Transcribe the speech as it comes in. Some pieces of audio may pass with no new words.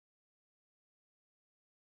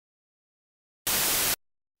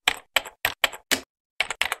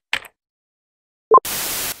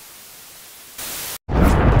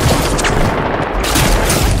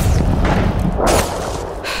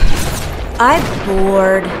I'm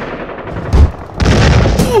bored.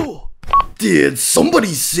 Did somebody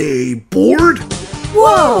say bored?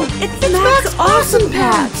 Whoa, it's Max Awesome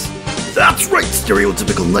Pats! That's right,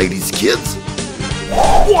 stereotypical 90s kids.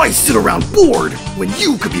 Why sit around bored when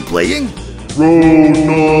you could be playing? Road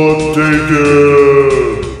not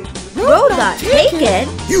taken! Road Not Taken?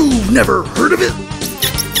 You've never heard of it?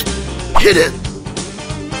 Hit it!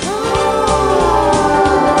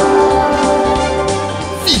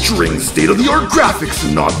 Featuring state-of-the-art graphics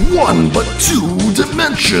in not one but 2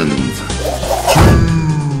 dimensions.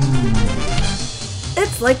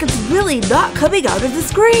 It's like it's really not coming out of the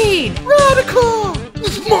screen! Radical!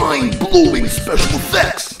 With mind-blowing special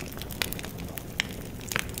effects.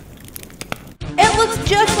 It looks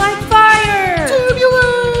just like fire!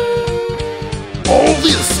 All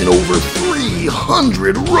this in over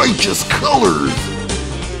 300 righteous colors.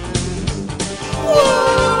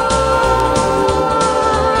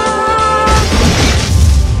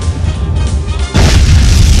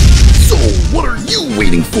 So what are you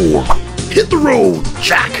waiting for? Hit the road,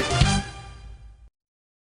 Jack!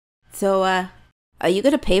 So, are you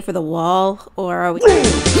gonna pay for the wall, or are we— Road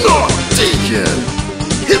not taken!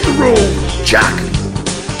 Hit the road, Jack!